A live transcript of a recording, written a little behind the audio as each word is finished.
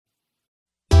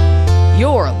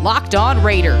You're Locked On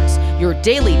Raiders, your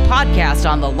daily podcast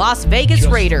on the Las Vegas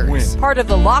Raiders. Win. Part of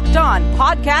the Locked On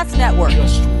Podcast Network.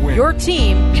 Your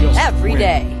team every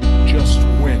day. Just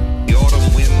win. The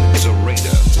autumn wind is a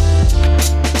raider,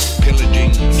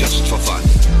 pillaging just for fun.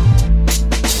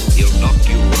 He'll knock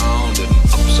you round and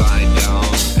upside down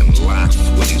and laugh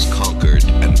when he's conquered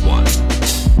and won.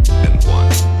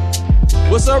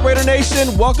 What's up, Raider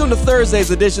Nation? Welcome to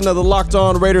Thursday's edition of the Locked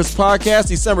On Raiders podcast,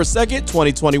 December 2nd,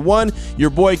 2021. Your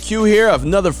boy Q here of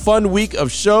another fun week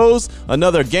of shows,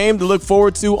 another game to look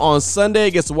forward to on Sunday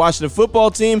against the Washington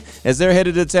football team as they're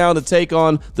headed to town to take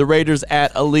on the Raiders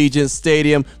at Allegiant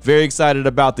Stadium. Very excited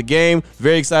about the game,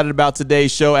 very excited about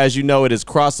today's show. As you know, it is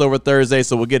Crossover Thursday,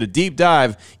 so we'll get a deep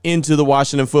dive into the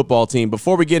Washington football team.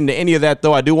 Before we get into any of that,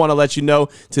 though, I do want to let you know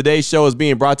today's show is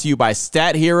being brought to you by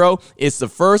Stat Hero. It's the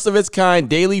first of its kind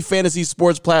daily fantasy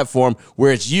sports platform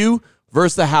where it's you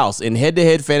versus the house in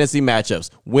head-to-head fantasy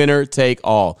matchups. Winner take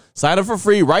all. Sign up for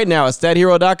free right now at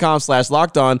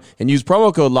stathero.com/lockedon and use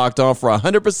promo code LOCKEDON for a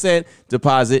 100%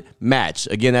 deposit match.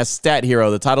 Again, that's Stat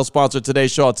Hero, the title sponsor of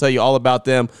today's show. I'll tell you all about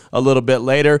them a little bit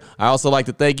later. I also like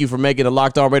to thank you for making the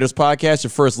Locked On Raiders podcast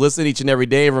your first listen each and every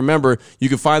day. And remember, you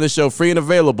can find the show free and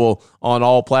available on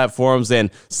all platforms.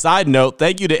 And side note,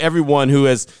 thank you to everyone who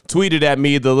has tweeted at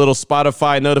me the little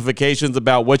Spotify notifications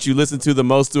about what you listen to the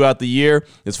most throughout the year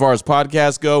as far as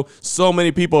podcasts go. So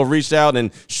many people have reached out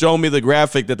and shown me the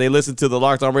graphic that they listen to the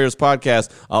Locked On Raiders podcast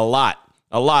a lot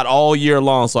all year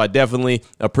long, so I definitely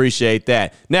appreciate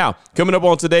that. Now, coming up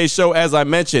on today's show, as I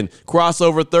mentioned,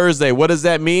 Crossover Thursday. What does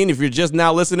that mean? If you're just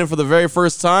now listening for the very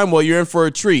first time, well, you're in for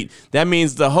a treat. That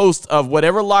means the host of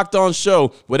whatever Locked On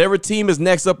show, whatever team is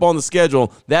next up on the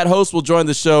schedule, that host will join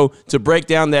the show to break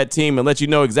down that team and let you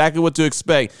know exactly what to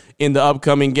expect in the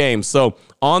upcoming game. So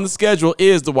on the schedule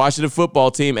is the Washington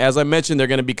football team. As I mentioned, they're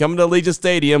going to be coming to Allegiant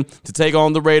Stadium to take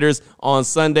on the Raiders on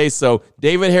Sunday. So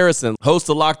David Harrison, host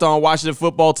of Locked On Washington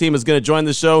football team, is going to join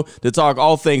the show to talk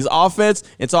all things offense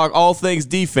and talk all things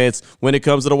defense when it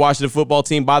comes to the Washington football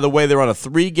team. By the way, they're on a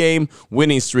 3-game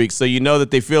winning streak, so you know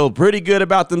that they feel pretty good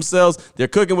about themselves. They're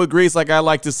cooking with grease, like I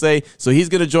like to say. So he's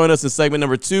going to join us in segment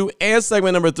number 2 and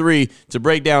segment number 3 to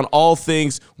break down all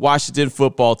things Washington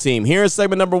football team. Here in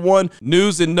segment number 1,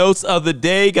 news and notes of the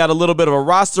day. Got a little bit of a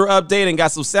roster update and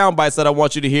got some sound bites that I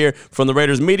want you to hear from the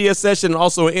Raiders media session, and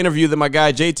also an interview that my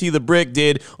guy JT the Brick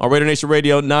did on Raider Nation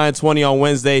Radio 920 on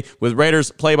Wednesday with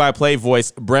Raiders play-by-play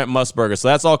voice Brent Musburger. So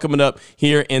that's all coming up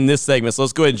here in this segment. So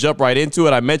let's go ahead and jump right into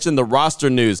it. I mentioned the roster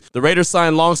news. The Raiders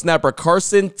signed long snapper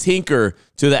Carson Tinker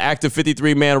to the active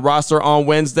 53-man roster on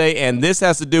Wednesday, and this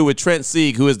has to do with Trent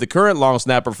Sieg, who is the current long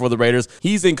snapper for the Raiders.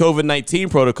 He's in COVID-19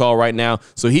 protocol right now,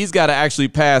 so he's got to actually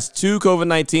pass 2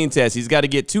 COVID-19 tests. He's got to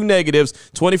get 2 negatives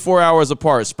 24 hours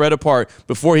apart, spread apart,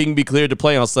 before he can be cleared to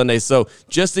play on Sunday. So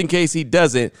just in case he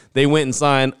doesn't, they went and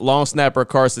signed long snapper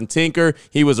Carson Tinker.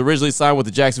 He was originally signed with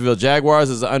the Jacksonville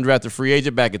Jaguars as an undrafted free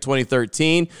agent back in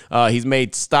 2013. He's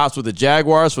made stops with the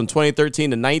Jaguars from 2013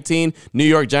 to 19, New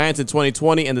York Giants in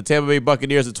 2020, and the Tampa Bay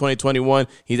Buccaneers in 2021.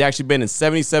 He's actually been in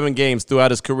 77 games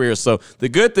throughout his career. So the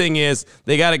good thing is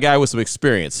they got a guy with some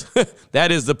experience.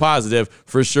 That is the positive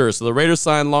for sure. So the Raiders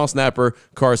signed long snapper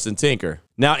Carson Tinker.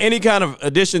 Now, any kind of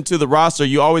addition to the roster,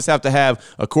 you always have to have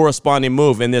a corresponding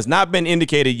move, and there's not been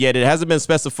indicated yet. It hasn't been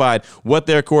specified what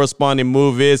their corresponding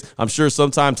move is. I'm sure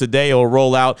sometime today it'll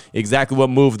roll out exactly what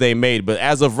move they made, but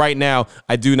as of right now,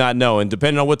 I do not know, and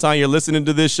depending on what time you're listening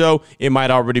to this show, it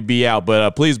might already be out,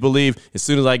 but please believe as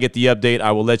soon as I get the update,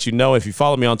 I will let you know. If you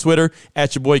follow me on Twitter,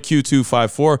 at your boy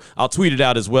Q254, I'll tweet it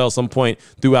out as well some point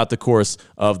throughout the course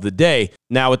of the day.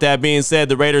 Now, with that being said,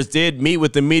 the Raiders did meet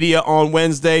with the media on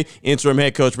Wednesday. Interim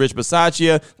head coach Rich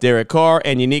Bisaccia, Derek Carr,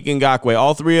 and Yannick Ngakoue.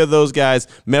 All 3 of those guys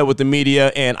met with the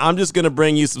media, and I'm just going to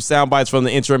bring you some sound bites from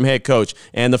the interim head coach.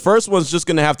 And the first one's just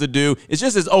going to have to do, it's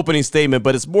just his opening statement,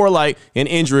 but it's more like an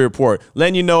injury report,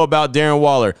 letting you know about Darren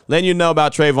Waller, letting you know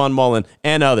about Trayvon Mullen,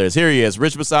 and others. Here he is,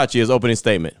 Rich Bisaccia's opening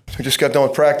statement. We just got done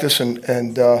with practice,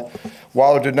 and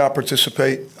Waller did not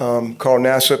participate. Carl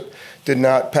Nassib did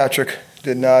not. Patrick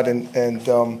did not,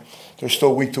 and they're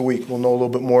still week to week. We'll know a little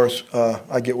bit more as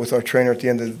I get with our trainer at the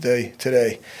end of the day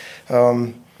today.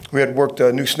 We had worked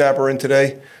a new snapper in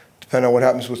today, depending on what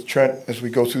happens with Trent as we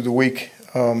go through the week.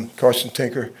 Carson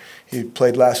Tinker, he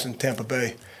played last in Tampa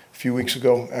Bay a few weeks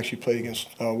ago, actually played against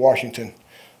Washington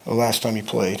the last time he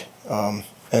played. And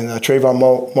Trayvon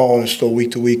Mullen is still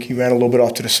week to week. He ran a little bit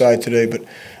off to the side today, but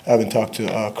I haven't talked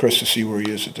to Chris to see where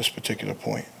he is at this particular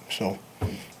point. So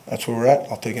that's where we're at.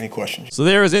 I'll take any questions. So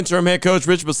there is interim head coach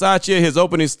Rich Bisaccia, his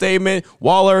opening statement.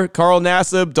 Waller, Carl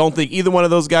Nassib, don't think either one of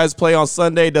those guys play on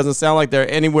Sunday. Doesn't sound like they're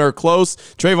anywhere close.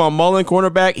 Trayvon Mullen,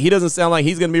 cornerback, he doesn't sound like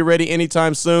he's going to be ready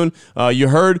anytime soon. You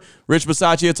heard Rich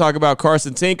Bisaccia talk about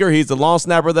Carson Tinker. He's the long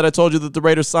snapper that I told you that the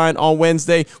Raiders signed on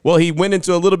Wednesday. Well, he went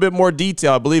into a little bit more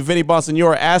detail. I believe Vinny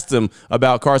Bonsignore asked him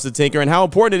about Carson Tinker and how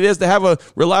important it is to have a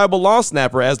reliable long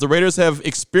snapper, as the Raiders have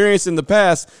experienced in the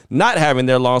past not having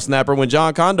their long snapper when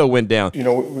John Kondo went down. You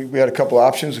know, we had a couple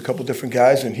options, a couple different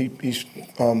guys, and he's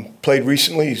played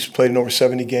recently. He's played in over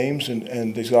 70 games,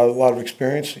 and he's got a lot of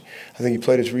experience. I think he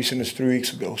played as recent as 3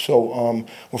 weeks ago. So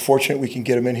we're fortunate we can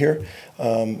get him in here,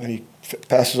 and he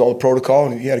passes all the protocol,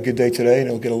 and he had a good day today, and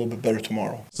he'll get a little bit better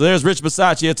tomorrow. So there's Rich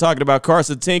Bisaccia talking about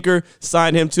Carson Tinker.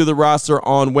 Signed him to the roster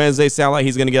on Wednesday. Sound like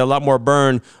he's going to get a lot more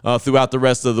burn throughout the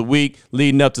rest of the week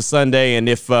leading up to Sunday. And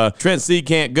if Trent C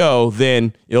can't go,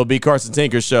 then it'll be Carson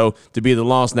Tinker's show to be the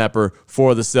long snapper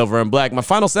for the Silver and Black. My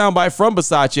final soundbite from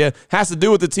Bisaccia has to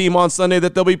do with the team on Sunday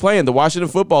that they'll be playing, the Washington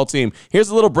football team. Here's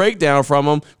a little breakdown from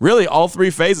him. Really, all three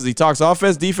phases. He talks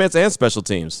offense, defense, and special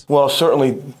teams. Well,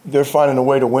 certainly they're finding a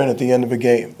way to win at the end of a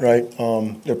game, right?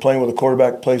 They're playing with a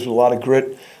quarterback, plays with a lot of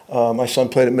grit. My son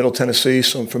played at Middle Tennessee,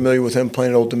 so I'm familiar with him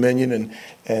playing at Old Dominion.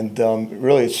 And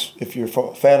really, if you're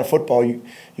a fan of football,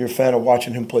 you're a fan of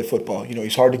watching him play football. You know,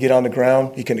 he's hard to get on the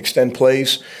ground. He can extend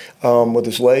plays with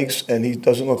his legs, and he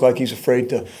doesn't look like he's afraid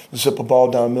to zip a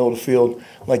ball down the middle of the field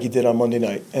like he did on Monday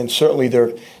night. And certainly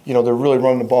they're really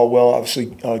running the ball well. Obviously,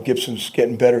 Gibson's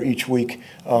getting better each week,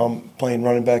 playing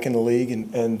running back in the league,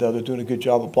 and they're doing a good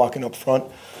job of blocking up front.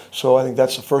 So I think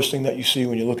that's the first thing that you see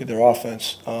when you look at their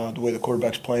offense, the way the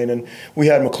quarterback's playing. And we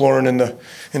had McLaurin in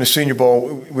the Senior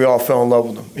Bowl. We all fell in love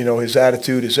with him. You know, his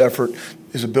attitude, his effort,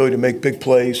 his ability to make big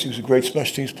plays. He was a great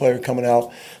special teams player coming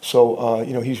out. So,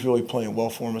 he's really playing well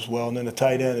for him as well. And then the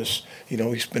tight end is,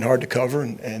 he's been hard to cover,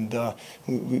 and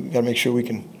we got to make sure we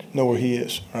can know where he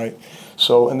is, right?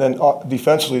 So, and then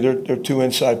defensively, they're two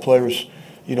inside players,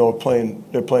 they're playing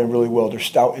really well. They're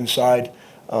stout inside.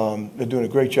 They're doing a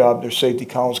great job. Their safety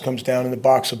Collins comes down in the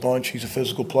box a bunch. He's a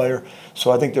physical player.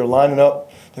 So I think they're lining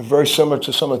up. They're very similar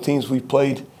to some of the teams we've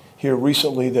played here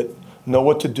recently that know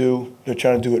what to do. They're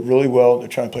trying to do it really well. They're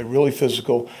trying to play really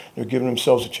physical. They're giving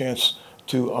themselves a chance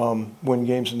to win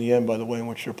games in the end by the way in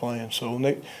which they're playing. So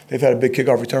they've had a big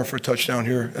kickoff return for a touchdown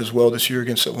here as well this year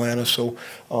against Atlanta. So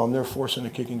they're forcing a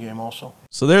kicking game also.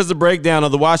 So there's the breakdown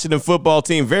of the Washington football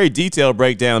team. Very detailed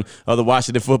breakdown of the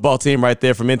Washington football team right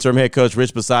there from interim head coach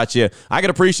Rich Bisaccia. I can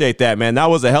appreciate that, man. That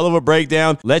was a hell of a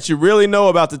breakdown. Let you really know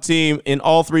about the team in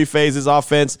all three phases: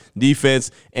 offense, defense,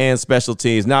 and special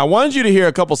teams. Now, I wanted you to hear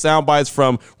a couple sound bites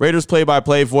from Raiders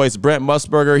play-by-play voice Brent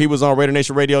Musburger. He was on Raider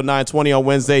Nation Radio 920 on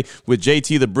Wednesday with JT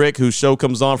the Brick, whose show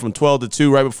comes on from 12 to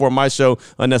 2 right before my show,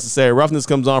 Unnecessary Roughness,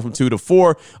 comes on from 2 to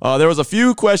 4. There was a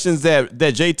few questions that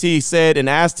JT said and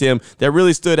asked him that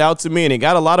really stood out to me, and it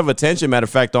got a lot of attention, matter of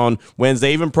fact, on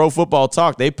Wednesday. Even Pro Football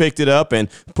Talk, they picked it up and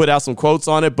put out some quotes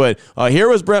on it. But here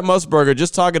was Brent Musburger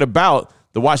just talking about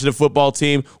the Washington football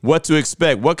team, what to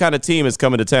expect, what kind of team is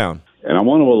coming to town. And I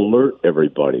want to alert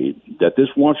everybody that this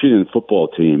Washington football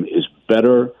team is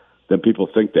better than people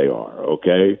think they are,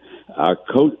 okay?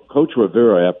 Coach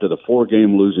Rivera, after the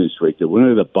 4-game losing streak, they went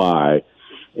into the bye,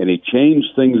 and he changed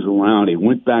things around. He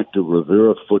went back to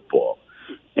Rivera football,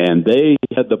 and they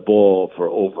had the ball for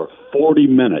over 40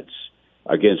 minutes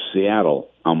against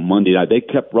Seattle on Monday night. They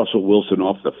kept Russell Wilson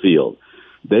off the field.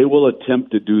 They will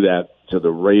attempt to do that to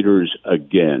the Raiders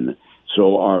again.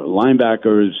 So our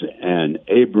linebackers and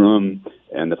Abram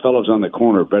and the fellows on the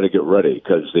corner better get ready,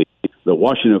 because the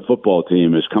Washington football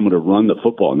team is coming to run the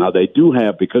football. Now, they do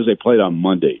have, because they played on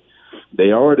Monday,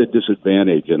 they are at a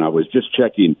disadvantage, and I was just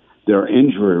checking their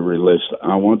injury list.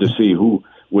 I wanted to see who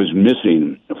was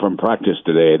missing from practice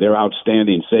today. Their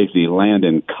outstanding safety,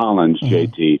 Landon Collins,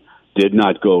 JT, did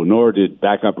not go, nor did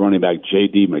backup running back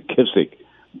J.D. McKissick,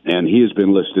 and he has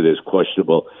been listed as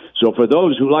questionable. So for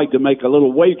those who like to make a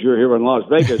little wager here in Las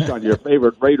Vegas on your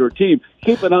favorite Raider team,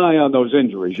 keep an eye on those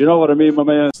injuries. You know what I mean, my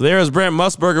man? So there's Brent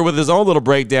Musburger with his own little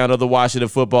breakdown of the Washington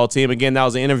football team. Again, that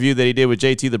was an interview that he did with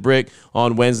JT the Brick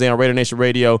on Wednesday on Raider Nation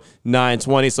Radio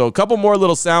 920. So a couple more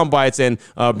little sound bites, and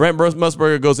Brent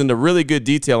Musburger goes into really good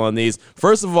detail on these.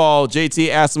 First of all, JT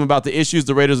asked him about the issues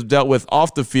the Raiders have dealt with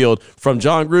off the field, from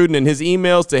John Gruden and his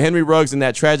emails to Henry Ruggs and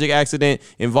that tragic accident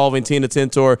involving Tina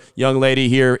Tintor, young lady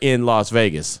here in Las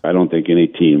Vegas. I don't think any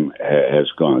team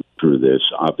has gone through this.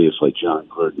 Obviously, John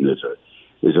Gruden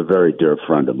is a very dear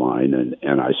friend of mine,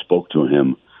 and I spoke to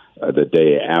him the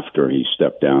day after he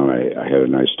stepped down. I had a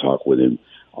nice talk with him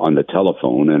on the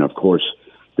telephone, and of course,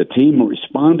 the team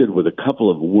responded with a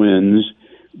couple of wins.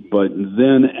 But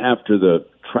then after the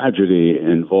tragedy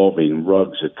involving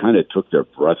Ruggs, it kind of took their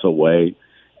breath away.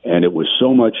 And it was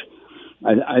so much,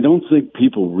 I don't think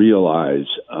people realize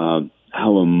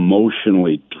how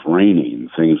emotionally draining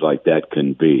things like that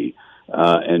can be.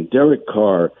 And Derek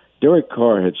Carr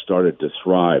had started to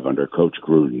thrive under Coach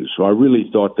Gruden. So I really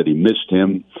thought that he missed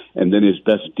him, and then his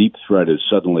best deep threat is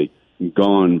suddenly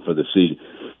gone for the season.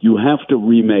 You have to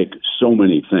remake so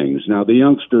many things. Now, the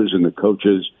youngsters and the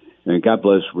coaches, and God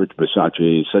bless Rich Bisaccia,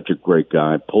 he's such a great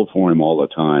guy, pulled for him all the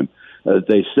time.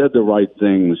 They said the right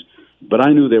things, but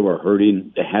I knew they were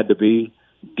hurting. They had to be,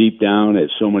 deep down, as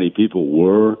so many people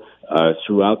were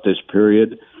throughout this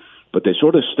period. But they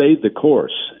sort of stayed the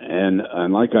course. And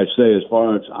like I say, as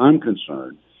far as I'm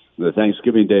concerned, the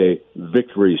Thanksgiving Day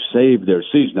victory saved their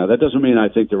season. Now, that doesn't mean I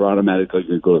think they're automatically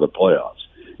going to go to the playoffs.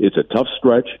 It's a tough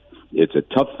stretch. It's a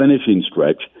tough finishing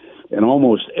stretch. And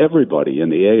almost everybody in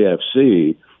the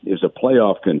AFC is a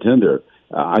playoff contender.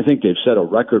 I think they've set a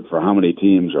record for how many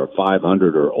teams are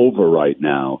 500 or over right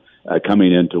now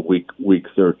coming into week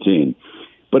 13.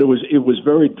 But it was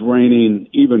very draining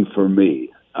even for me.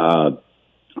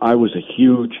 I was a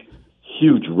huge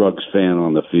Ruggs fan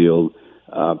on the field.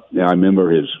 I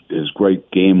remember his great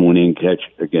game-winning catch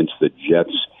against the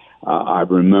Jets. I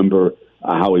remember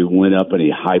how he went up and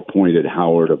he high-pointed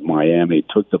Howard of Miami,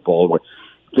 took the ball away.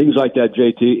 Things like that,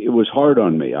 JT, it was hard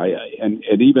on me. And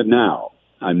even now,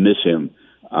 I miss him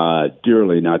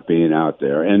dearly not being out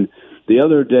there. And the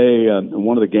other day,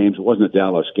 one of the games, it wasn't a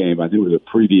Dallas game, I think it was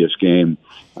a previous game,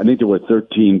 I think there were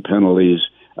 13 penalties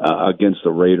against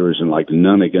the Raiders and like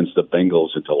none against the Bengals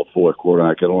until the fourth quarter.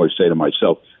 I can only say to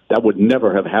myself, that would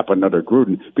never have happened under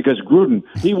Gruden, because Gruden,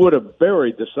 he would have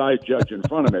buried the side judge in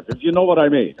front of him, if you know what I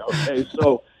mean. Okay,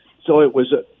 so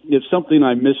it's something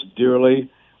I miss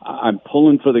dearly. I'm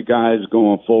pulling for the guys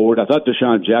going forward. I thought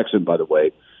Deshaun Jackson, by the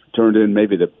way, turned in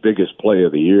maybe the biggest play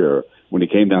of the year when he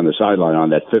came down the sideline on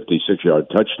that 56-yard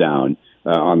touchdown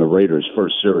on the Raiders'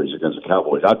 first series against the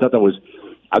Cowboys. I thought that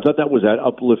was that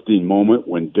uplifting moment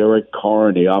when Derek Carr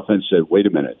and the offense said, wait a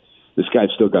minute, this guy's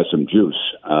still got some juice.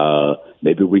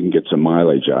 Maybe we can get some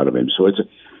mileage out of him. So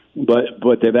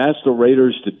but they've asked the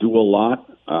Raiders to do a lot.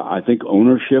 I think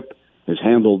ownership has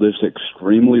handled this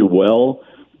extremely well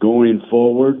going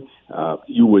forward.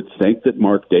 You would think that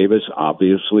Mark Davis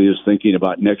obviously is thinking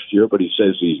about next year, but he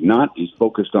says he's not. He's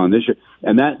focused on this year.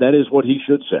 And that is what he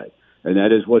should say. And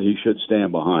that is what he should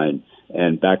stand behind,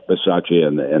 and back Bisaccia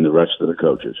and the rest of the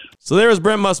coaches. So there is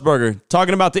Brent Musburger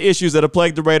talking about the issues that have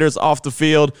plagued the Raiders off the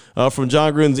field, from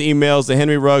John Gruden's emails to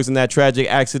Henry Ruggs and that tragic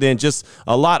accident. Just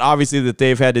a lot, obviously, that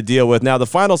they've had to deal with. Now, the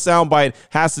final soundbite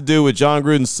has to do with John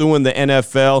Gruden suing the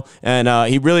NFL, and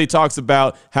he really talks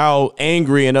about how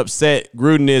angry and upset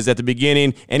Gruden is at the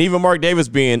beginning, and even Mark Davis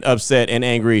being upset and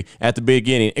angry at the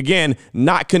beginning. Again,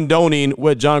 not condoning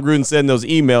what John Gruden said in those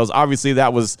emails. Obviously,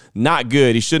 that was not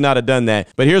good. He should not have done that.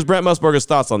 But here's Brent Musburger's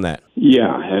thoughts on that.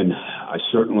 Yeah, and I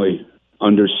certainly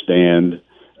understand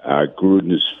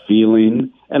Gruden's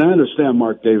feeling, and I understand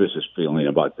Mark Davis's feeling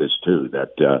about this too.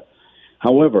 That,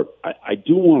 however, I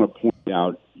do want to point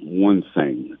out one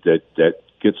thing that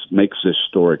makes this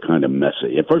story kind of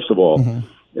messy. And first of all,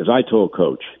 as I told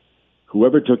Coach,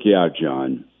 whoever took you out,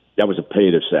 John, that was a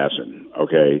paid assassin.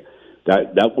 Okay,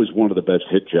 that was one of the best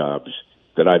hit jobs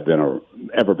that I've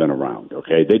ever been around.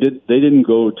 Okay, they didn't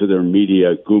go to their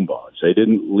media goombas. They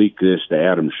didn't leak this to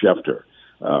Adam Schefter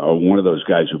or one of those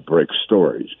guys who break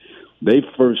stories. They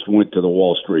first went to the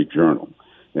Wall Street Journal,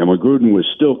 and when Gruden was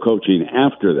still coaching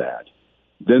after that,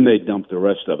 then they dumped the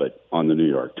rest of it on the New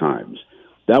York Times.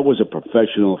 That was a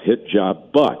professional hit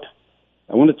job, but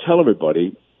I want to tell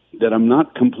everybody that I'm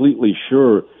not completely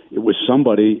sure it was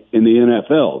somebody in the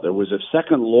NFL. There was a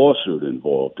second lawsuit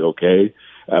involved, okay,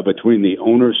 between the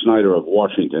owner, Snyder of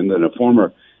Washington, and a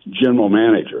former general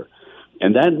manager.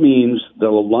 And that means that a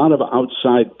lot of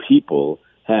outside people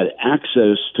had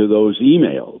access to those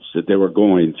emails that they were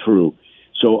going through.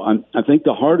 So I think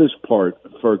the hardest part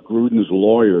for Gruden's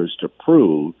lawyers to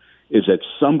prove is that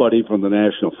somebody from the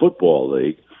National Football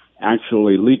League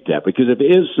actually leaked that. Because if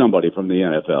it is somebody from the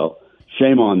NFL,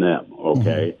 shame on them,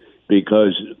 okay?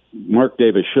 Because Mark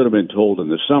Davis should have been told in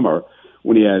the summer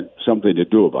when he had something to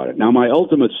do about it. Now, my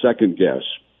ultimate second guess,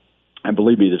 and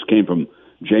believe me, this came from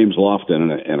James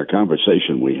Lofton in a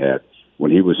conversation we had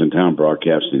when he was in town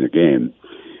broadcasting a game.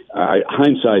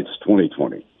 Hindsight's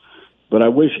 20/20. But I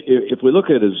wish, if we look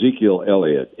at Ezekiel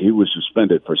Elliott, he was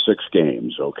suspended for 6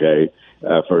 games, okay,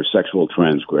 for sexual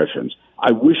transgressions.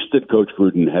 I wish that Coach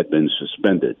Gruden had been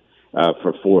suspended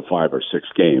for 4, 5, or 6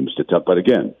 games. But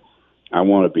again, I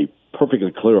want to be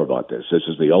perfectly clear about this. This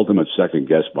is the ultimate second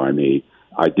guess by me.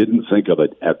 I didn't think of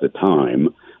it at the time.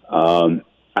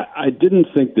 I didn't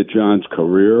think that John's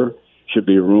career should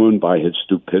be ruined by his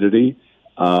stupidity.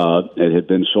 It had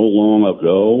been so long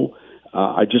ago.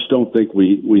 I just don't think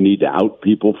we need to out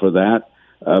people for that.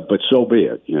 But so be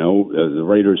it. The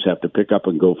Raiders have to pick up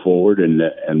and go forward,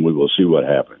 and we will see what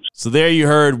happens. So there you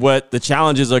heard what the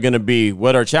challenges are going to be,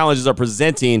 what our challenges are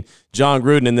presenting John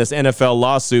Gruden in this NFL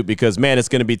lawsuit, because, man, it's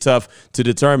going to be tough to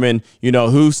determine,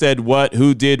 who said what,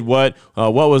 who did what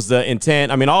was the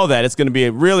intent. I mean, all of that. It's going to be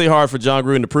really hard for John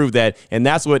Gruden to prove that, and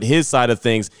that's what his side of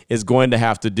things is going to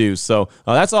have to do. So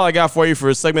that's all I got for you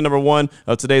for segment number 1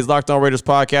 of today's Locked On Raiders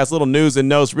podcast. Little news and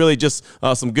notes, really just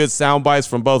some good sound bites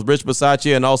from both Rich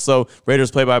Bisaccia and also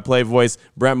Raiders play-by-play voice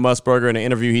Brent Musburger in an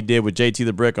interview he did with JT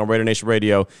the Brick on Raider Nation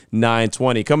Radio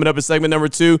 920. Coming up in segment number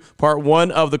 2, part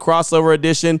 1 of the crossover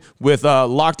edition with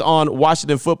Locked On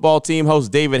Washington football team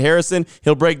host David Harrison.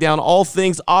 He'll break down all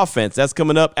things offense. That's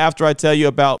coming up after I tell you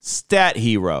about Stat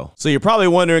Hero. So you're probably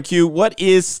wondering, Q, what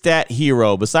is Stat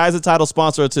Hero? Besides the title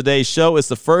sponsor of today's show, it's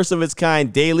the first of its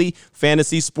kind daily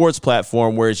fantasy sports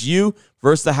platform where it's you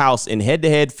versus the house in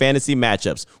head-to-head fantasy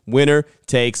matchups. Winner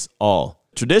takes all.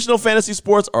 Traditional fantasy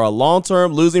sports are a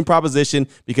long-term losing proposition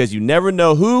because you never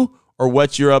know who or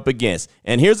what you're up against.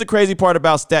 And here's the crazy part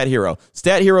about Stat Hero.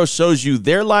 Stat Hero shows you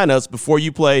their lineups before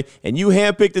you play, and you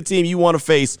handpick the team you want to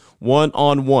face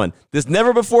one-on-one. This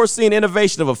never-before-seen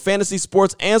innovation of a fantasy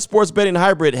sports and sports betting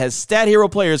hybrid has Stat Hero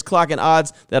players clocking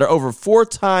odds that are over 4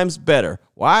 times better.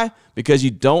 Why? Because you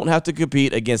don't have to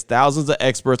compete against thousands of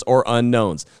experts or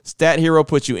unknowns. Stat Hero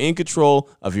puts you in control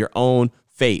of your own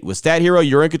fate. With Stat Hero,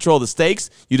 you're in control of the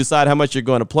stakes. You decide how much you're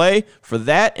going to play for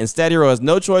that, and Stat Hero has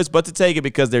no choice but to take it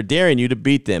because they're daring you to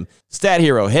beat them. Stat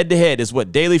Hero, head-to-head, is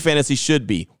what daily fantasy should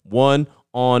be.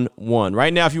 One-on-one.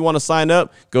 Right now, if you want to sign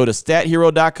up, go to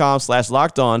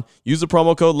stathero.com/lockedon. Use the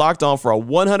promo code LOCKEDON for a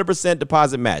 100%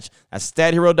 deposit match. That's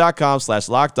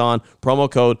stathero.com/lockedon. Promo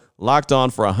code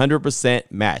LOCKEDON for a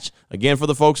 100% match. Again, for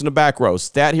the folks in the back row,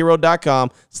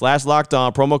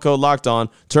 stathero.com/lockedon. Promo code LOCKEDON.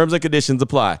 Terms and conditions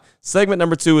apply. Segment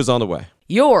number 2 is on the way.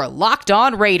 You're Locked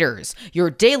On Raiders,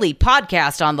 your daily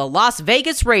podcast on the Las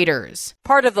Vegas Raiders.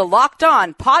 Part of the Locked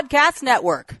On Podcast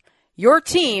Network, your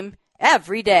team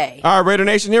every day. All right, Raider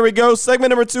Nation, here we go.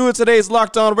 Segment number 2 of today's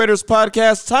Locked On Raiders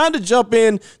podcast. Time to jump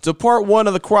in to part 1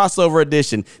 of the crossover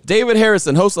edition. David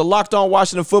Harrison, host of Locked On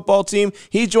Washington football team.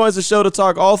 He joins the show to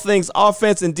talk all things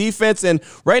offense and defense. And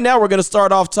right now we're going to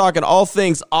start off talking all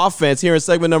things offense here in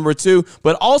segment number 2,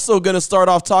 but also going to start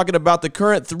off talking about the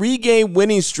current 3-game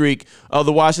winning streak of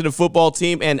the Washington football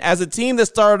team. And as a team that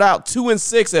started out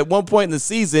 2-6 at one point in the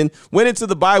season, went into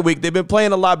the bye week, they've been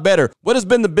playing a lot better. What has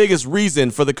been the biggest reason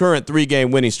for the current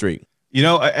 3-game winning streak?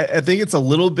 I think it's a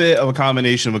little bit of a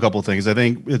combination of a couple of things. I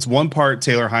think it's one part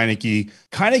Taylor Heineke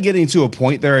kind of getting to a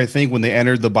point there, I think, when they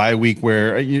entered the bye week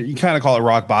where you kind of call it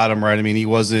rock bottom, right? I mean, he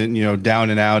wasn't, down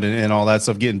and out and all that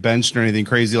stuff, getting benched or anything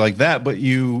crazy like that. But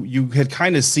you had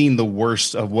kind of seen the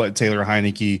worst of what Taylor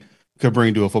Heineke could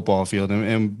bring to a football field.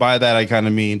 And by that, I kind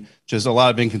of mean just a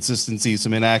lot of inconsistencies,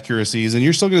 some inaccuracies. And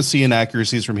you're still going to see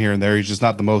inaccuracies from here and there. He's just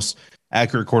not the most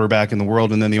accurate quarterback in the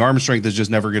world. And then the arm strength is just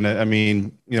never going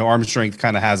to, arm strength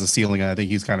kind of has a ceiling, and I think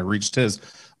he's kind of reached his.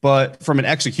 But from an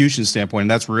execution standpoint,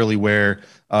 and that's really where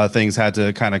things had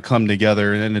to kind of come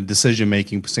together in a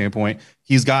decision-making standpoint.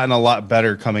 He's gotten a lot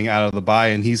better coming out of the bye,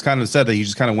 and he's kind of said that he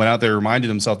just kind of went out there, reminded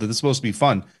himself that this is supposed to be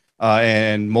fun.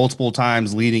 And multiple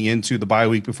times leading into the bye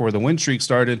week before the win streak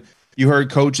started, you heard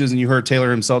coaches and you heard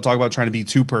Taylor himself talk about trying to be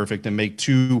too perfect and make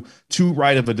too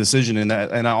right of a decision, and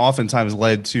that oftentimes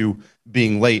led to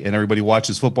being late. And everybody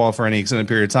watches football for any extended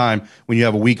period of time. When you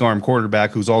have a weak arm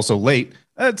quarterback who's also late,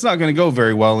 it's not going to go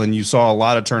very well. And you saw a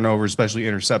lot of turnovers, especially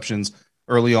interceptions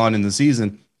early on in the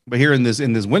season. But here in this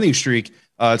winning streak,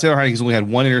 Taylor Heineke's only had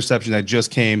one interception that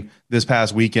just came this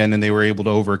past weekend, and they were able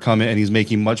to overcome it, and he's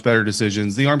making much better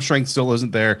decisions. The arm strength still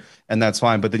isn't there, and that's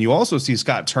fine. But then you also see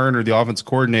Scott Turner, the offensive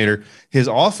coordinator. His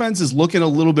offense is looking a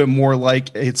little bit more like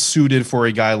it's suited for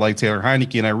a guy like Taylor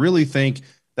Heineke, and I really think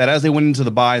that as they went into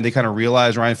the bye and they kind of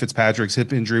realized Ryan Fitzpatrick's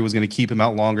hip injury was going to keep him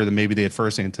out longer than maybe they had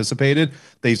first anticipated,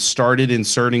 they started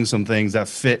inserting some things that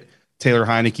fit Taylor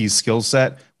Heineke's skill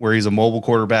set, where he's a mobile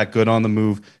quarterback, good on the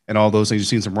move, and all those things. You've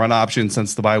seen some run options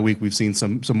since the bye week. We've seen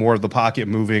some more of the pocket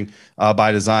moving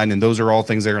by design, and those are all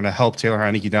things that are going to help Taylor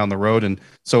Heineke down the road. And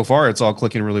so far, it's all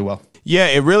clicking really well. Yeah,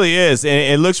 it really is.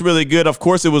 And it looks really good. Of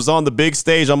course, it was on the big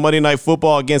stage on Monday Night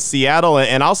Football against Seattle.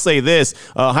 And I'll say this,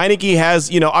 Heineke has,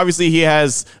 obviously he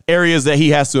has areas that he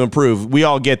has to improve. We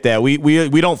all get that. We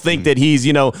don't think that he's,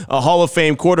 a Hall of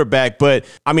Fame quarterback. But,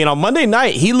 I mean, on Monday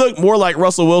night, he looked more like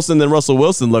Russell Wilson than Russell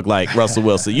Wilson looked like Russell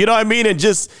Wilson. You know what I mean? And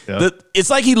just it's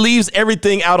like he leaves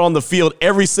everything out on the field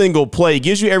every single play,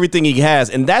 gives you everything he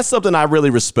has. And that's something I really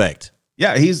respect.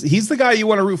 Yeah, he's the guy you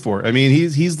want to root for. I mean,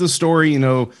 he's the story, I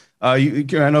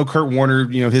know Kurt Warner,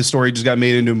 his story just got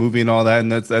made into a movie and all that,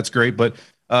 and that's great. But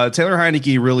Taylor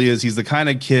Heineke really is. He's the kind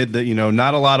of kid that,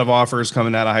 not a lot of offers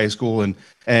coming out of high school. And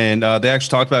they actually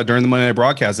talked about during the Monday Night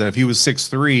broadcast that if he was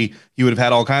 6'3", he would have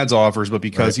had all kinds of offers. But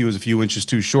because he was a few inches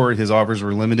too short, his offers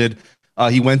were limited.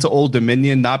 He went to Old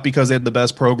Dominion, not because they had the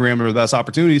best program or the best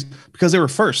opportunities, because they were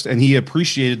first. And he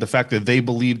appreciated the fact that they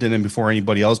believed in him before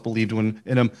anybody else believed in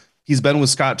him. He's been with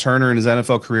Scott Turner in his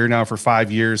NFL career now for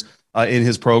 5 years in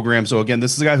his program. So again,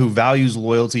 this is a guy who values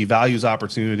loyalty, values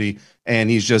opportunity,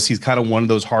 and he's kind of one of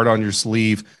those hard on your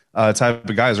sleeve type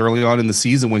of guys. Early on in the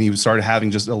season, when he started having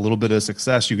just a little bit of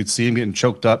success, you could see him getting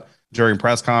choked up during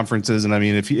press conferences. And I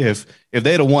mean, if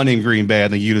they had won in Green Bay, I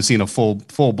think you'd have seen a full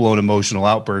blown emotional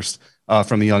outburst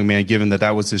from the young man, given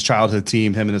that was his childhood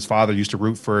team. Him and his father used to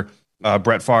root for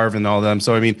Brett Favre and all them.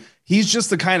 So I mean, he's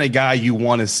just the kind of guy you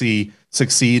want to see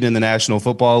succeed in the National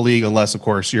Football League, unless, of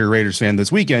course, you're a Raiders fan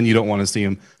this weekend. You don't want to see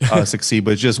him succeed.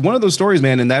 But just one of those stories,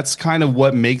 man, and that's kind of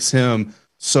what makes him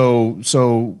such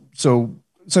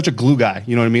a glue guy.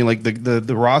 You know what I mean? Like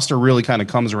the roster really kind of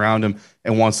comes around him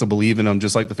and wants to believe in him,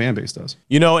 just like the fan base does.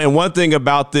 And one thing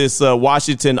about this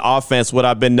Washington offense, what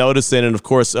I've been noticing, and of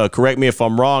course, correct me if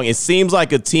I'm wrong, it seems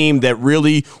like a team that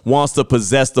really wants to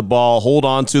possess the ball, hold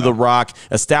on to the rock,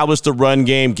 establish the run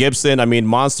game. Gibson, I mean,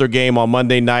 monster game on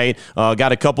Monday night.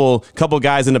 Got a couple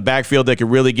guys in the backfield that can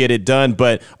really get it done,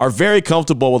 but are very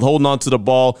comfortable with holding on to the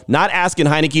ball, not asking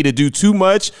Heineke to do too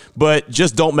much, but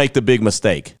just don't make the big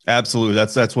mistake. Absolutely.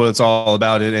 That's what it's all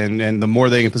about. And the more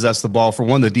they can possess the ball, for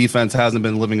one, the defense hasn't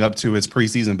been living up to its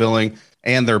preseason billing,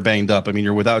 and they're banged up. I mean,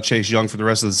 you're without Chase Young for the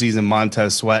rest of the season.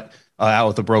 Montez Sweat out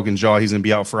with a broken jaw. He's going to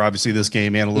be out for obviously this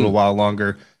game and a little while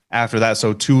longer after that.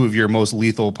 So two of your most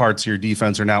lethal parts of your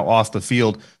defense are now off the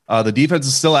field. The defense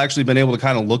has still actually been able to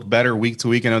kind of look better week to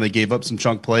week. I know they gave up some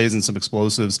chunk plays and some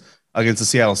explosives against the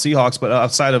Seattle Seahawks, but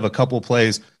outside of a couple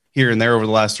plays here and there over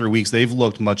the last 3 weeks, they've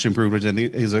looked much improved, which I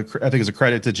think is a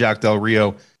credit to Jack Del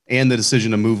Rio and the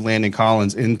decision to move Landon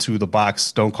Collins into the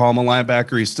box. Don't call him a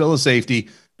linebacker. He's still a safety,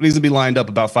 but he's going to be lined up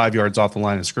about 5 yards off the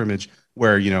line of scrimmage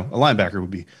where, a linebacker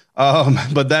would be.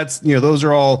 But that's, those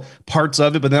are all parts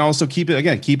of it. But then also keeping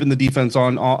the defense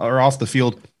on or off the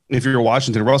field. If you're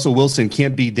Washington, Russell Wilson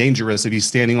can't be dangerous if he's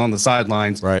standing on the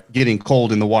sidelines, getting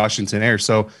cold in the Washington air.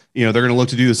 So, they're going to look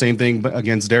to do the same thing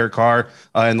against Derek Carr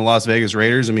and the Las Vegas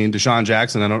Raiders. I mean, Deshaun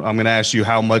Jackson, I'm going to ask you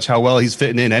how well he's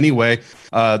fitting in anyway.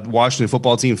 The Washington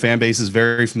football team fan base is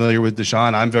very familiar with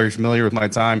Deshaun. I'm very familiar with my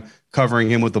time covering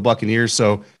him with the Buccaneers.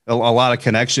 So a lot of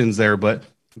connections there, but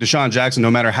Deshaun Jackson,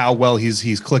 no matter how well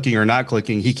he's clicking or not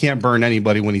clicking, he can't burn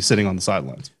anybody when he's sitting on the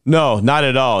sidelines. No, not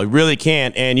at all. It really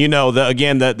can't. And,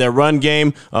 the run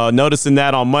game, noticing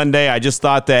that on Monday, I just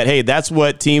thought that, hey, that's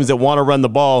what teams that want to run the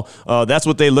ball, that's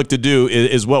what they look to do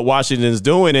is what Washington is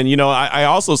doing. And, I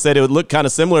also said it would look kind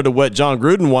of similar to what John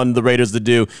Gruden wanted the Raiders to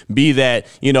do, be that,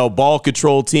 ball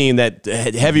control team that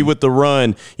heavy with the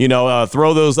run,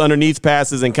 throw those underneath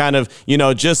passes and kind of,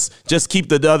 just keep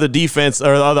the other defense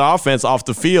or the other offense off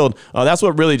the field. That's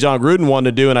what really John Gruden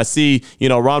wanted to do. And I see,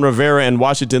 Ron Rivera and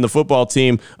Washington, the football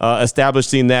team,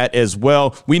 establishing that as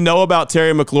well. We know about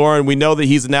Terry McLaurin. We know that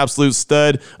he's an absolute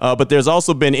stud, but there's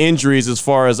also been injuries as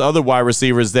far as other wide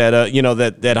receivers that,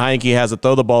 that Heineke has to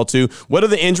throw the ball to. What do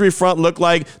the injury front look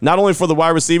like, not only for the wide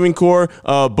receiving core,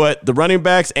 but the running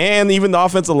backs and even the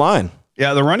offensive line?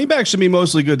 Yeah, the running back should be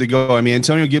mostly good to go. I mean,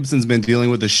 Antonio Gibson's been dealing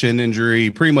with a shin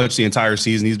injury pretty much the entire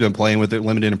season. He's been playing with it,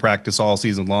 limited in practice all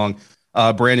season long.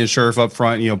 Brandon Scherf up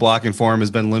front, blocking for him has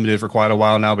been limited for quite a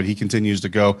while now, but he continues to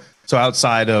go. So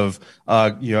outside of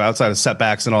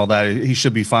setbacks and all that, he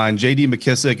should be fine. J.D.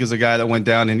 McKissick is a guy that went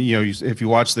down, and if you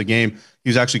watch the game, he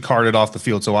was actually carted off the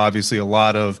field. So obviously a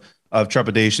lot of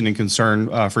trepidation and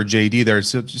concern for J.D.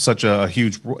 There's such a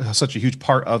huge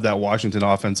part of that Washington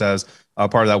offense as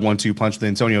part of that 1-2 punch with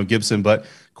Antonio Gibson. But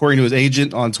according to his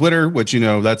agent on Twitter, which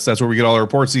that's where we get all our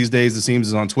reports these days, it seems,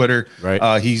 is on Twitter.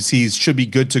 Right. He should be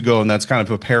good to go, and that's kind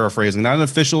of a paraphrasing, not an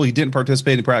official. He didn't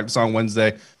participate in practice on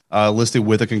Wednesday. Listed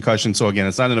with a concussion. So again,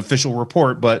 it's not an official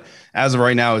report, but as of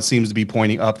right now, it seems to be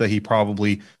pointing up that he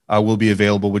probably will be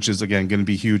available, which is again going to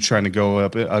be huge, trying to go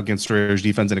up against Raiders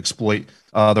defense and exploit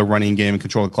the running game and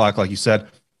control the clock, like you said.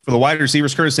 For the wide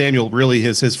receivers, Curtis Samuel, really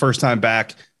his first time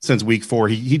back since week 4.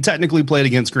 He technically played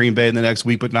against Green Bay in the next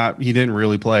week, but he didn't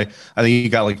really play. I think he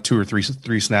got like 2 or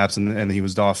 3 snaps and he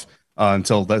was off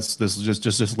until this was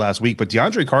just last week. But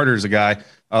DeAndre Carter is a guy,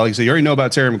 like I said, you already know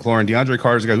about Terry McLaurin. DeAndre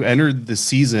Carter is a guy who entered the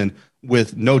season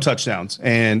with no touchdowns.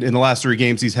 And in the last 3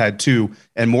 games, he's had 2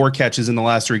 and more catches in the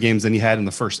last 3 games than he had in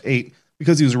the first 8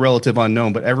 because he was a relative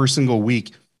unknown. But every single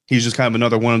week, he's just kind of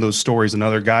another one of those stories,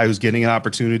 another guy who's getting an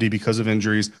opportunity because of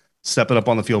injuries, stepping up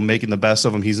on the field, making the best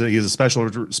of them. He's a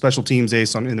special teams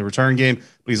ace in the return game,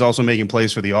 but he's also making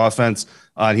plays for the offense.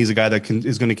 And he's a guy that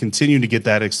is going to continue to get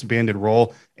that expanded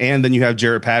role. And then you have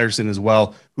Jarrett Patterson as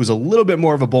well, who's a little bit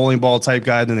more of a bowling ball type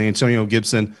guy than the Antonio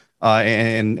Gibson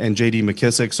and J.D.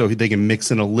 McKissick, so they can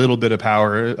mix in a little bit of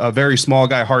power. A very small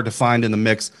guy, hard to find in the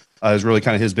mix, is really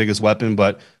kind of his biggest weapon.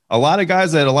 But a lot of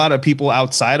guys that a lot of people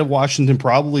outside of Washington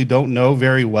probably don't know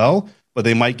very well, but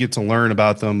they might get to learn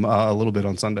about them a little bit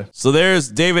on Sunday. So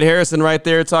there's David Harrison right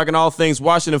there talking all things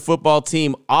Washington football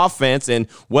team offense and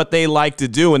what they like to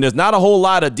do. And there's not a whole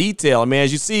lot of detail. I mean,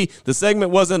 as you see, the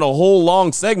segment wasn't a whole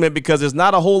long segment because there's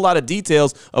not a whole lot of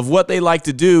details of what they like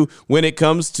to do when it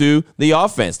comes to the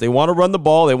offense. They want to run the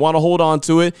ball, they want to hold on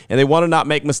to it, and they want to not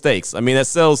make mistakes. I mean, that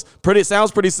sounds pretty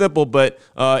simple, but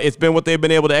it's been what they've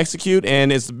been able to execute,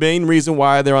 and it's the main reason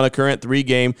why they're on a current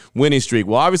 3-game winning streak.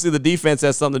 Well, obviously the defense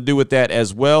has something to do with that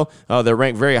as well. They're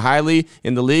ranked very highly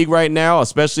in the league right now,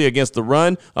 especially against the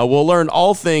run. We'll learn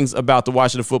all things about the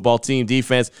Washington football team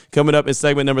defense coming up in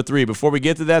segment number 3. Before we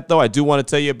get to that, though, I do want to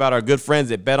tell you about our good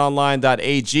friends at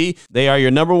betonline.ag. They are your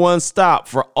number one stop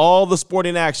for all the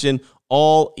sporting action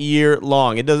all year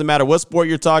long. It doesn't matter what sport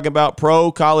you're talking about,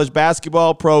 pro college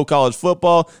basketball, pro college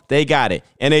football, they got it.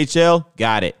 NHL,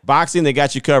 got it. Boxing, they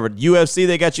got you covered. UFC,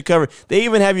 they got you covered. They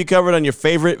even have you covered on your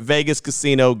favorite Vegas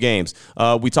casino games.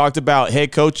 We talked about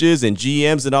head coaches and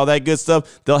GMs and all that good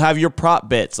stuff. They'll have your prop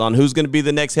bets on who's going to be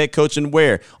the next head coach and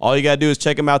where. All you got to do is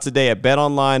check them out today at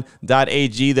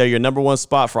betonline.ag. They're your number one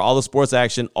spot for all the sports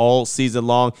action all season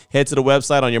long. Head to the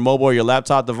website on your mobile or your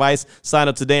laptop device. Sign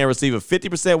up today and receive a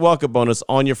 50% welcome bonus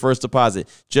on your first deposit.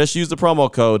 Just use the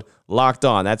promo code Locked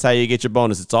On. That's how you get your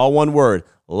bonus. It's all one word,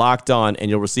 Locked On, and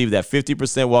you'll receive that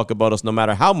 50% welcome bonus no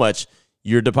matter how much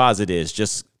your deposit is.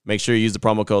 Just make sure you use the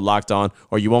promo code Locked On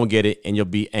or you won't get it and you'll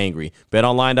be angry.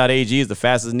 BetOnline.ag is the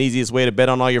fastest and easiest way to bet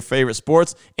on all your favorite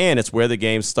sports, and it's where the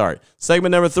games start.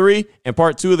 Segment number 3 and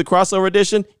part 2 of the crossover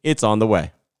edition, it's on the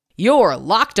way. You're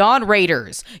Locked On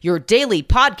Raiders, your daily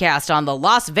podcast on the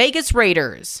Las Vegas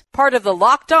Raiders. Part of the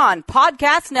Locked On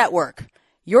Podcast Network,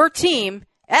 your team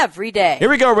every day. Here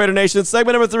we go, Raider Nation.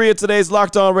 Segment number 3 of today's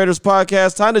Locked On Raiders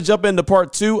podcast. Time to jump into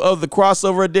part 2 of the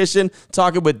crossover edition,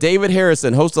 talking with David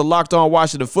Harrison, host of Locked On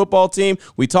Washington football team.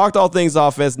 We talked all things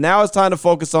offense. Now it's time to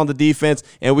focus on the defense,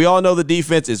 and we all know the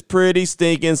defense is pretty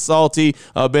stinking salty.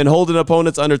 Been holding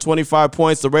opponents under 25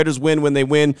 points. The Raiders win when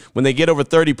they get over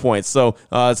 30 points. So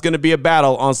it's going to be a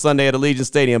battle on Sunday at Allegiant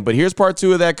Stadium. But here's part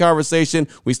 2 of that conversation.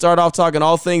 We start off talking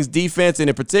all things defense, and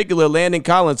in particular, Landon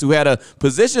Collins, who had a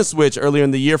position switch earlier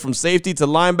in the year from safety to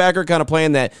linebacker, kind of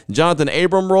playing that Jonathan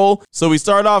Abram role. So we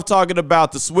start off talking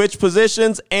about the switch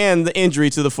positions and the injury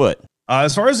to the foot.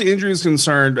 As far as the injury is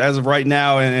concerned, as of right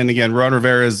now, and again, Ron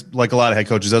Rivera is like a lot of head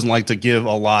coaches, doesn't like to give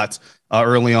a lot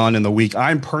early on in the week.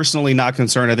 I'm personally not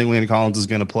concerned. I think Landon Collins is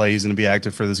going to play. He's going to be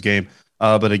active for this game.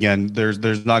 But again, there's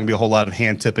not going to be a whole lot of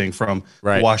hand tipping from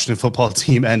the Washington football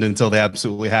team end until they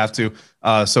absolutely have to.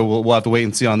 So we'll have to wait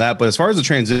and see on that. But as far as the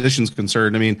transition is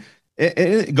concerned, I mean,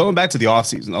 going back to the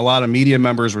offseason, a lot of media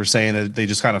members were saying that they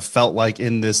just kind of felt like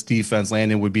in this defense,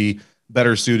 Landon would be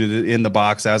better suited in the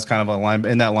box as kind of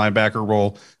in that linebacker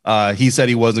role. He said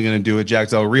he wasn't going to do it. Jack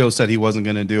Del Rio said he wasn't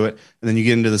going to do it. And then you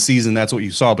get into the season, that's what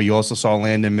you saw. But you also saw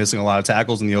Landon missing a lot of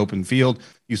tackles in the open field.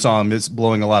 You saw him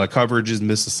blowing a lot of coverages,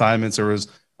 missed assignments. There was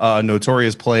a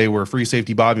notorious play where free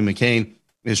safety Bobby McCain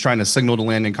is trying to signal to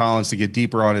Landon Collins to get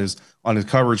deeper on his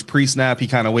coverage pre-snap. He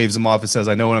kind of waves him off and says,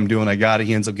 "I know what I'm doing. I got it."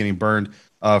 He ends up getting burned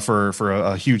for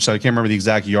a huge. I can't remember the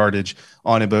exact yardage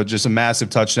on it, but just a massive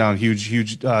touchdown,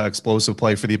 huge explosive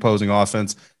play for the opposing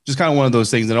offense. Just kind of one of those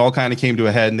things that all kind of came to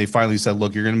a head, and they finally said,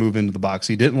 "Look, you're going to move into the box."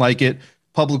 He didn't like it.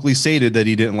 Publicly stated that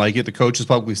he didn't like it. The coach has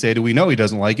publicly stated, we know he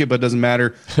doesn't like it, but it doesn't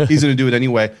matter. He's going to do it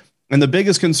anyway. And the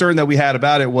biggest concern that we had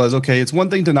about it was, okay, it's one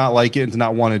thing to not like it and to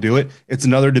not want to do it. It's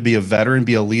another to be a veteran,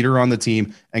 be a leader on the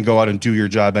team, and go out and do your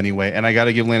job anyway. And I got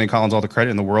to give Landon Collins all the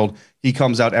credit in the world. He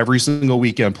comes out every single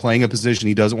weekend playing a position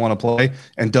he doesn't want to play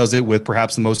and does it with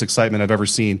perhaps the most excitement I've ever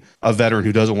seen a veteran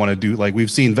who doesn't want to do. Like, we've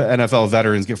seen NFL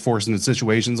veterans get forced into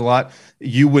situations a lot.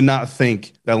 You would not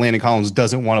think that Landon Collins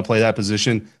doesn't want to play that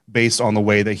position based on the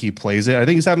way that he plays it. I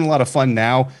think he's having a lot of fun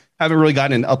now, haven't really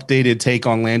gotten an updated take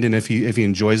on Landon if he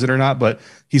enjoys it or not, but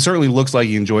he certainly looks like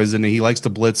he enjoys it, and he likes to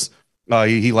blitz.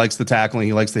 He likes the tackling,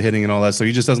 he likes the hitting and all that. So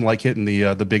he just doesn't like hitting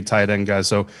the big tight end guys.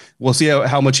 So we'll see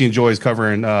how much he enjoys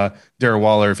covering Darren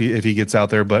Waller if he gets out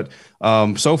there. But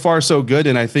so far so good,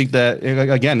 and I think that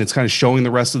again it's kind of showing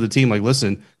the rest of the team like,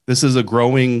 listen, this is a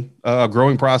growing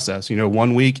process.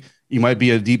 1 week you might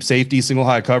be a deep safety, single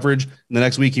high coverage, and the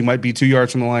next week you might be 2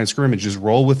 yards from the line of scrimmage. Just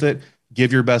roll with it.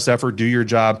 Give your best effort, do your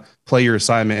job, play your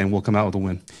assignment, and we'll come out with a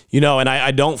win. And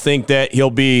I don't think that he'll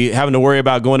be having to worry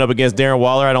about going up against Darren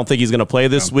Waller. I don't think he's going to play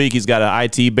this week. He's got an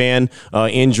IT band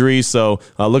injury, so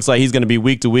looks like he's going to be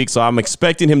week to week. So I'm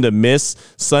expecting him to miss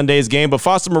Sunday's game. But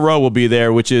Foster Moreau will be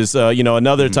there, which is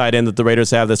another tight end that the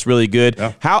Raiders have that's really good.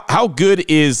 Yeah. How good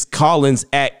is Collins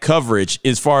at coverage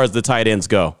as far as the tight ends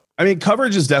go? I mean,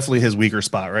 coverage is definitely his weaker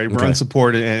spot, right? Okay. Run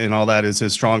support and all that is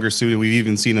his stronger suit. We've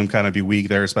even seen him kind of be weak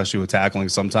there, especially with tackling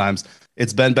sometimes.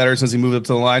 It's been better since he moved up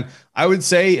to the line. I would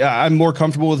say I'm more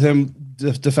comfortable with him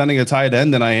defending a tight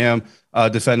end than I am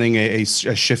defending a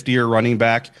shiftier running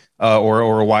back or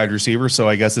a wide receiver. So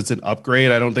I guess it's an upgrade.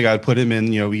 I don't think I'd put him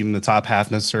in, even the top half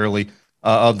necessarily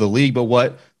of the league. But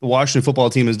what the Washington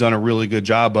football team has done a really good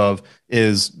job of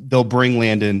is they'll bring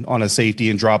Landon on a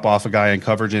safety and drop off a guy in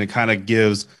coverage, and it kind of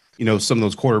gives some of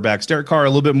those quarterbacks, Derek Carr, a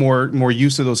little bit more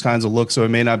used to those kinds of looks, so it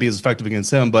may not be as effective against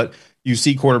him. But you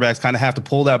see quarterbacks kind of have to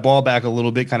pull that ball back a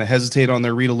little bit, kind of hesitate on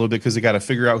their read a little bit because they got to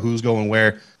figure out who's going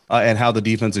where and how the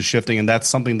defense is shifting. And that's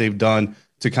something they've done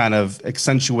to kind of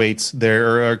accentuate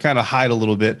or kind of hide a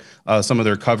little bit some of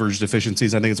their coverage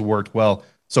deficiencies. I think it's worked well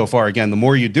so far. Again, the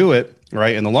more you do it,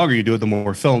 right, and the longer you do it, the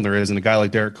more film there is. And a guy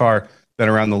like Derek Carr, been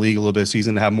around the league a little bit of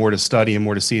season, to have more to study and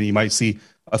more to see, and you might see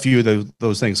a few of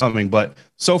those things coming. But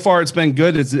so far it's been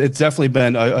good. It's definitely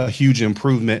been a huge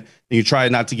improvement, and you try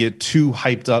not to get too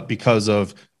hyped up because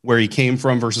of where he came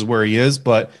from versus where he is,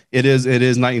 but it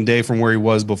is night and day from where he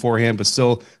was beforehand, but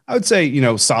still, I would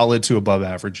say, solid to above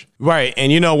average. Right.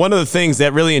 And, one of the things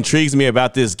that really intrigues me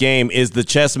about this game is the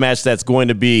chess match that's going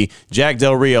to be Jack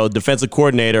Del Rio, defensive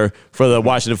coordinator for the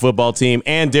Washington football team,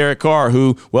 and Derek Carr,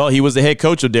 who, well, he was the head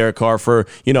coach of Derek Carr for,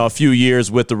 a few years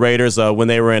with the Raiders when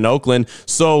they were in Oakland.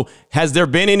 So has there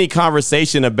been any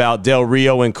conversation about Del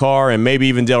Rio and Carr, and maybe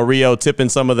even Del Rio tipping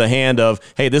some of the hand of,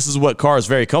 hey, this is what Carr is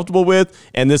very comfortable with,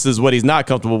 and this is what he's not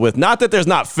comfortable with? Not that there's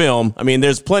not film. I mean,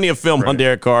 there's plenty of film on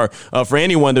Derek Carr for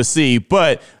anyone to see,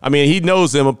 but I mean, he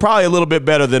knows him probably a little bit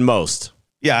better than most.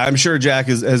 Yeah, I'm sure Jack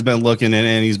has been looking,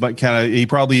 and he's he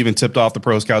probably even tipped off the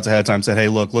pro scouts ahead of time, said, hey,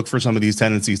 look for some of these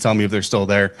tendencies. Tell me if they're still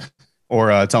there,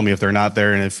 or tell me if they're not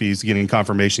there. And if he's getting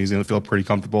confirmation, he's going to feel pretty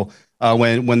comfortable.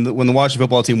 When the Washington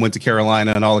football team went to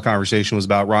Carolina, and all the conversation was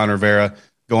about Ron Rivera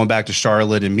going back to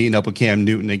Charlotte and meeting up with Cam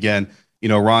Newton again,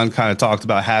 Ron kind of talked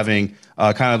about having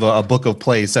kind of a book of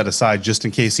plays set aside just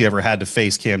in case he ever had to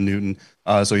face Cam Newton.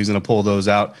 So he's going to pull those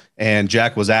out. And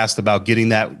Jack was asked about getting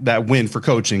that win for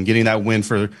coaching, getting that win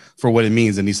for what it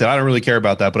means. And he said, I don't really care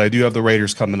about that, but I do have the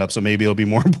Raiders coming up, so maybe it'll be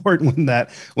more important when that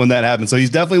happens. So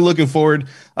he's definitely looking forward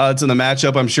to the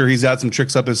matchup. I'm sure he's got some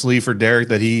tricks up his sleeve for Derek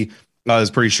that he is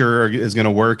pretty sure is going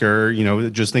to work, or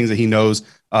just things that he knows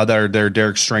that are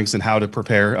Derek's strengths and how to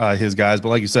prepare his guys. But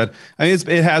like you said, I mean,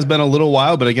 it has been a little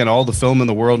while, but again, all the film in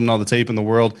the world and all the tape in the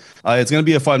world, it's going to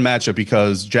be a fun matchup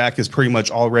because Jack has pretty much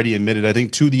already admitted, I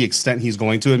think to the extent he's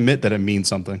going to admit, that it means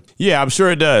something. Yeah, I'm sure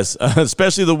it does,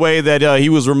 especially the way that he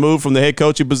was removed from the head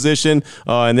coaching position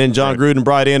and then John Gruden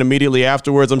brought in immediately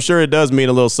afterwards. I'm sure it does mean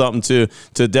a little something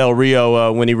to Del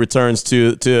Rio when he returns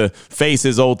to face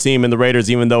his old team in the Raiders,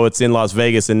 even though it's in Las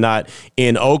Vegas and not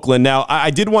in Oakland. Now,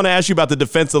 I did want to ask you about the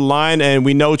defensive line, and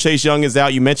we know Chase Young is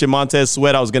out. You mentioned Montez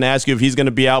Sweat. I was going to ask you if he's going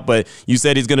to be out, but you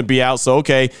said he's going to be out. So,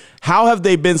 okay, how have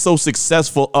they been so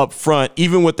successful up front,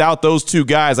 even without those two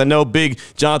guys? I know big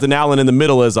Jonathan Allen in the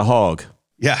middle is a hog.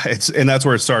 Yeah, and that's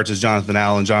where it starts, is Jonathan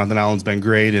Allen. Jonathan Allen's been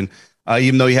great, and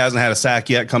even though he hasn't had a sack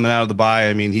yet coming out of the bye,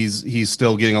 I mean, he's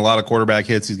still getting a lot of quarterback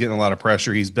hits. He's getting a lot of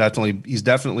pressure. He's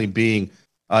definitely being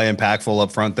impactful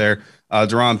up front there.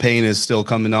 Deron Payne is still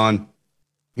coming on,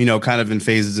 kind of in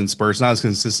phases and spurts, not as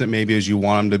consistent maybe as you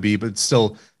want him to be, but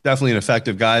still definitely an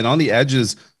effective guy. And on the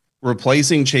edges,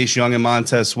 replacing Chase Young and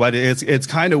Montez Sweat, it's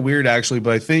kind of weird actually,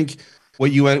 but I think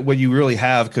what you really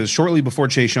have, because shortly before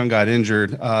Chase Young got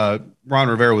injured, Ron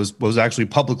Rivera was actually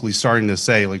publicly starting to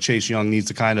say, like, Chase Young needs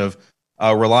to kind of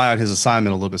rely on his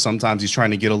assignment a little bit. Sometimes he's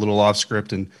trying to get a little off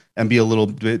script and be a little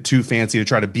bit too fancy to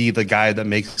try to be the guy that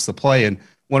makes the play. And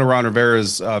one of Ron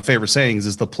Rivera's favorite sayings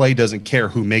is the play doesn't care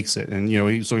who makes it. And,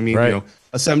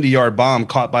 a 70-yard bomb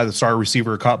caught by the star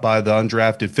receiver, caught by the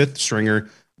undrafted fifth stringer,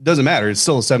 doesn't matter. It's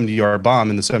still a 70-yard bomb,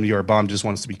 and the 70-yard bomb just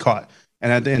wants to be caught.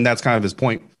 And that's kind of his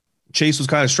point. Chase was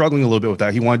kind of struggling a little bit with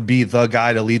that. He wanted to be the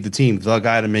guy to lead the team, the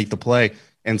guy to make the play.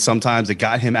 And sometimes it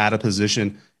got him out of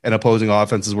position, and opposing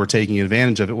offenses were taking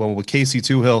advantage of it. Well, with Casey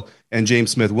Toohill and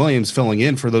James Smith-Williams filling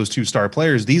in for those two star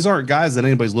players, these aren't guys that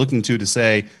anybody's looking to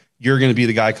say, you're going to be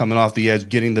the guy coming off the edge,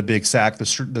 getting the big sack, the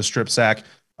strip sack,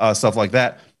 stuff like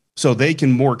that. So they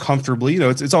can more comfortably,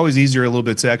 it's always easier a little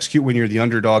bit to execute when you're the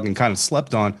underdog and kind of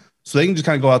slept on. So they can just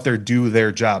kind of go out there, do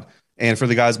their job. And for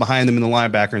the guys behind them in the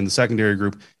linebacker and the secondary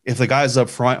group, if the guys up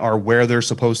front are where they're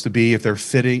supposed to be, if they're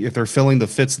filling the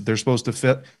fits that they're supposed to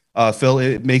fill,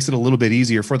 it makes it a little bit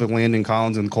easier for the Landon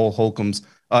Collins and Cole Holcombs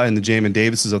and the Jamin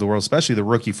Davises of the world, especially the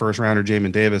rookie first rounder,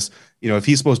 Jamin Davis. If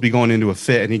he's supposed to be going into a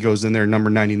fit and he goes in there, number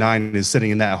 99 and is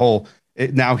sitting in that hole,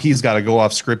 now he's got to go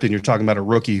off script, and you're talking about a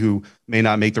rookie who may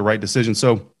not make the right decision.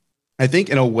 So I think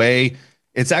in a way,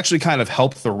 it's actually kind of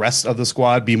helped the rest of the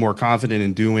squad be more confident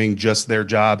in doing just their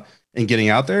job and getting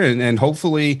out there. And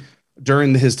hopefully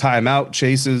during his timeout,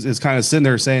 Chase is kind of sitting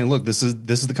there saying, look, this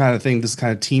is the kind of thing, this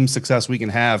kind of team success we can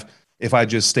have if I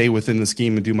just stay within the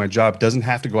scheme and do my job. Doesn't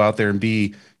have to go out there and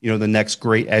be, the next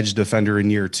great edge defender in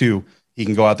year 2. He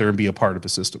can go out there and be a part of the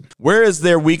system. Where is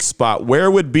their weak spot?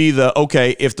 Where would be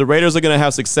if the Raiders are going to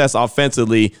have success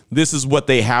offensively, this is what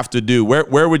they have to do.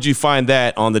 Where would you find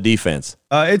that on the defense?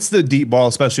 It's the deep ball,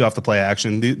 especially off the play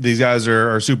action. These guys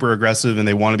are super aggressive, and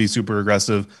they want to be super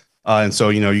aggressive. And so,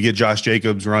 you get Josh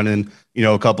Jacobs running,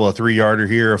 a couple of 3-yarder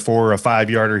here, a 4 or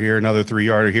 5-yarder here, another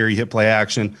 3-yarder here. You hit play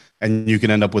action, and you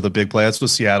can end up with a big play. That's what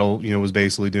Seattle, was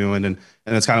basically doing. And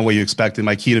that's kind of what you expected.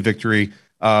 My key to victory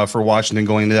for Washington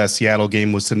going into that Seattle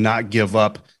game was to not give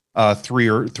up three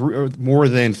or more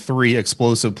than 3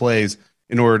 explosive plays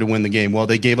in order to win the game. Well,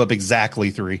 they gave up exactly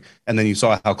 3, and then you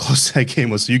saw how close that game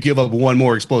was. So you give up one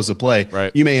more explosive play,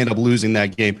 right, you may end up losing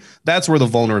that game. That's where the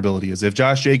vulnerability is. If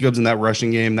Josh Jacobs in that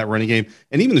rushing game, that running game,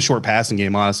 and even the short passing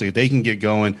game, honestly, if they can get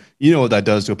going, what that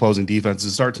does to opposing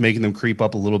defenses. It starts making them creep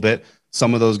up a little bit.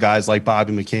 Some of those guys like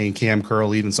Bobby McCain, Cam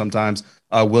Curl, even sometimes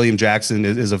William Jackson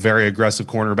is a very aggressive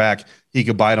cornerback. He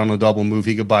could bite on a double move.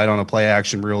 He could bite on a play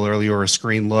action real early or a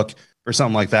screen look or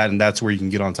something like that, and that's where you can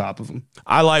get on top of him.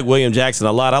 I like William Jackson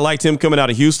a lot. I liked him coming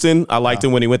out of Houston. I liked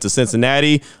him when he went to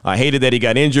Cincinnati. I hated that he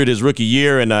got injured his rookie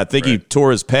year, and I think he tore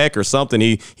his pec or something.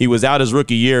 He was out his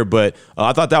rookie year, but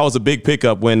I thought that was a big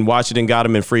pickup when Washington got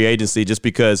him in free agency, just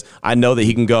because I know that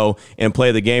he can go and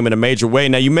play the game in a major way.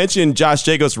 Now, you mentioned Josh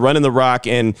Jacobs running the rock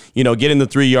and, getting the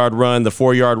 3-yard run, the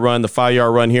 4-yard run, the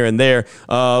 5-yard run here and there.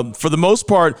 For the most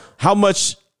part, how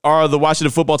much are the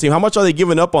Washington football team, how much are they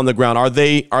giving up on the ground? Are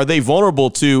they vulnerable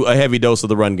to a heavy dose of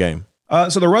the run game?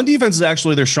 So the run defense is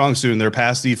actually their strong suit, and their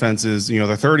pass defense is, they're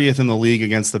 30th in the league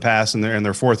against the pass, and they're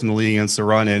 4th in the league against the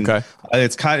run. And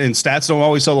it's and stats don't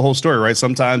always tell the whole story, right?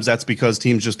 Sometimes that's because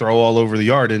teams just throw all over the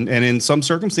yard, and in some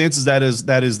circumstances that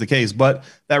is the case. But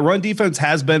that run defense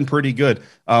has been pretty good.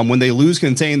 When they lose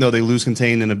contain, though, they lose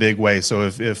contain in a big way. So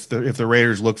if the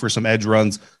Raiders look for some edge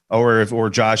runs, or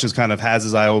Josh has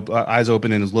his eyes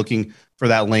open and is looking for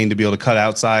that lane to be able to cut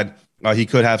outside, he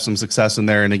could have some success in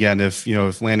there. And again, if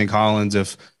Landon Collins,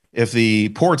 if the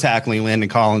poor tackling Landon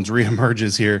Collins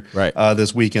reemerges here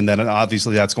this weekend, then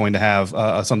obviously that's going to have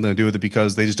something to do with it,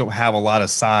 because they just don't have a lot of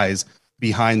size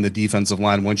behind the defensive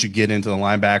line. Once you get into the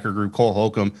linebacker group, Cole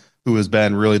Holcomb, who has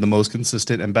been really the most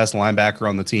consistent and best linebacker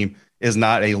on the team, is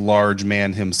not a large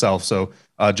man himself. So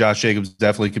Josh Jacobs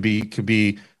definitely could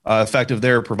be effective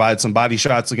there, provide some body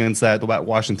shots against that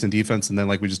Washington defense, and then,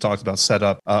 like we just talked about, set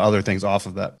up other things off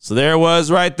of that. So there it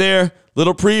was right there.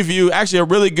 Little preview, actually a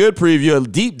really good preview, a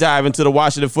deep dive into the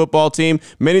Washington football team.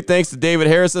 Many thanks to David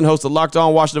Harrison, host of Locked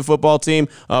On Washington Football Team,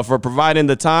 for providing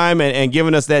the time and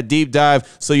giving us that deep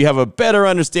dive so you have a better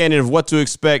understanding of what to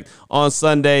expect on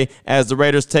Sunday as the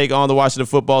Raiders take on the Washington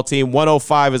football team.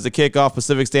 1:05 is the kickoff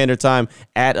Pacific Standard Time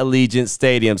at Allegiant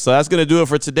Stadium. So that's going to do it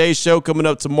for today's show. Coming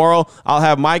up tomorrow, I'll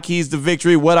have my keys to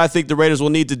victory, what I think the Raiders will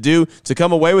need to do to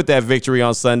come away with that victory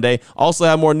on Sunday. Also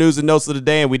have more news and notes of the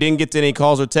day, and we didn't get to any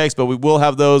calls or texts, but we will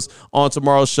have those on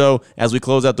tomorrow's show as we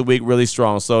close out the week really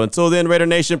strong. So until then, Raider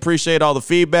Nation, appreciate all the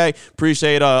feedback,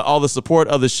 appreciate all the support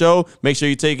of the show. Make sure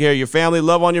you take care of your family,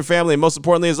 love on your family, and most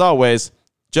importantly, as always,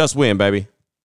 just win, baby.